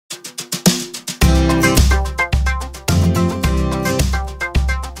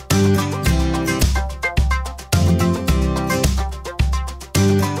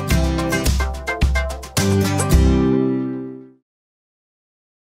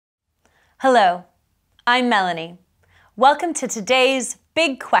Hello, I'm Melanie. Welcome to today's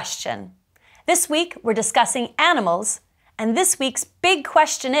big question. This week we're discussing animals, and this week's big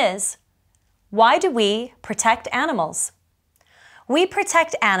question is, why do we protect animals? We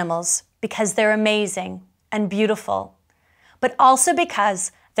protect animals because they're amazing and beautiful, but also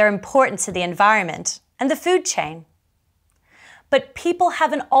because they're important to the environment and the food chain. But people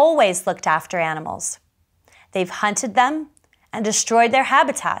haven't always looked after animals. They've hunted them and destroyed their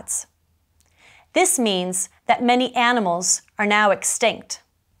habitats. This means that many animals are now extinct.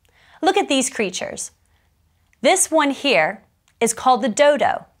 Look at these creatures. This one here is called the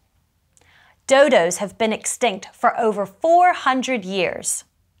dodo. Dodos have been extinct for over 400 years.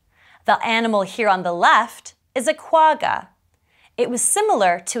 The animal here on the left is a quagga. It was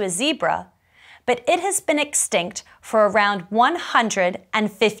similar to a zebra, but it has been extinct for around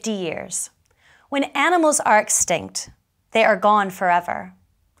 150 years. When animals are extinct, they are gone forever.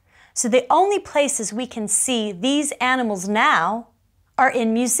 So the only places we can see these animals now are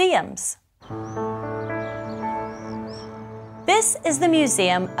in museums. This is the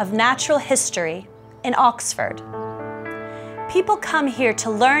Museum of Natural History in Oxford. People come here to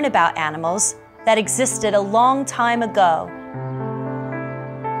learn about animals that existed a long time ago.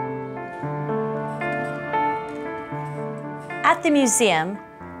 At the museum,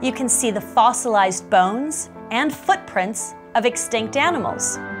 you can see the fossilized bones and footprints of extinct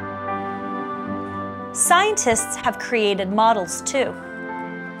animals. Scientists have created models too.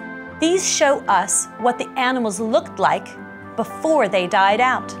 These show us what the animals looked like before they died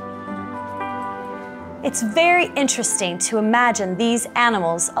out. It's very interesting to imagine these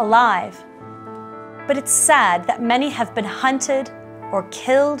animals alive. But it's sad that many have been hunted or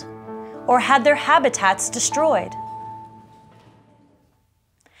killed or had their habitats destroyed.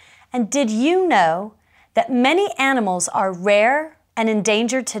 And did you know that many animals are rare and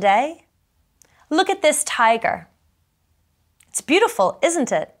endangered today? Look at this tiger. It's beautiful, isn't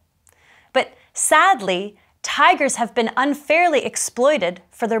it? But sadly, tigers have been unfairly exploited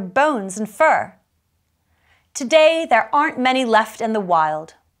for their bones and fur. Today, there aren't many left in the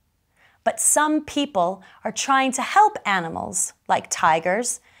wild. But some people are trying to help animals like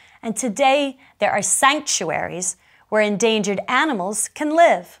tigers, and today there are sanctuaries where endangered animals can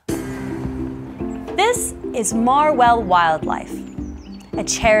live. This is Marwell Wildlife, a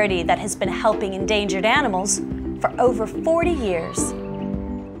charity that has been helping endangered animals for over 40 years.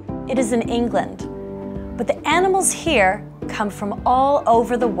 It is in England, but the animals here come from all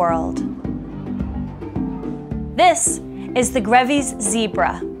over the world. This is the Grevy's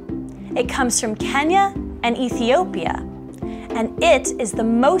zebra. It comes from Kenya and Ethiopia, and it is the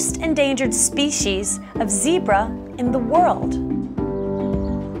most endangered species of zebra in the world.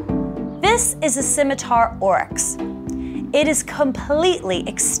 This is a scimitar oryx. It is completely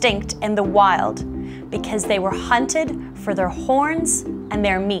extinct in the wild because they were hunted for their horns and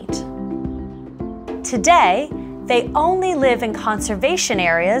their meat. Today, they only live in conservation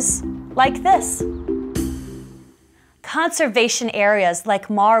areas like this. Conservation areas like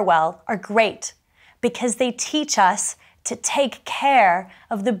Marwell are great because they teach us to take care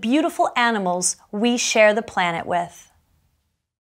of the beautiful animals we share the planet with.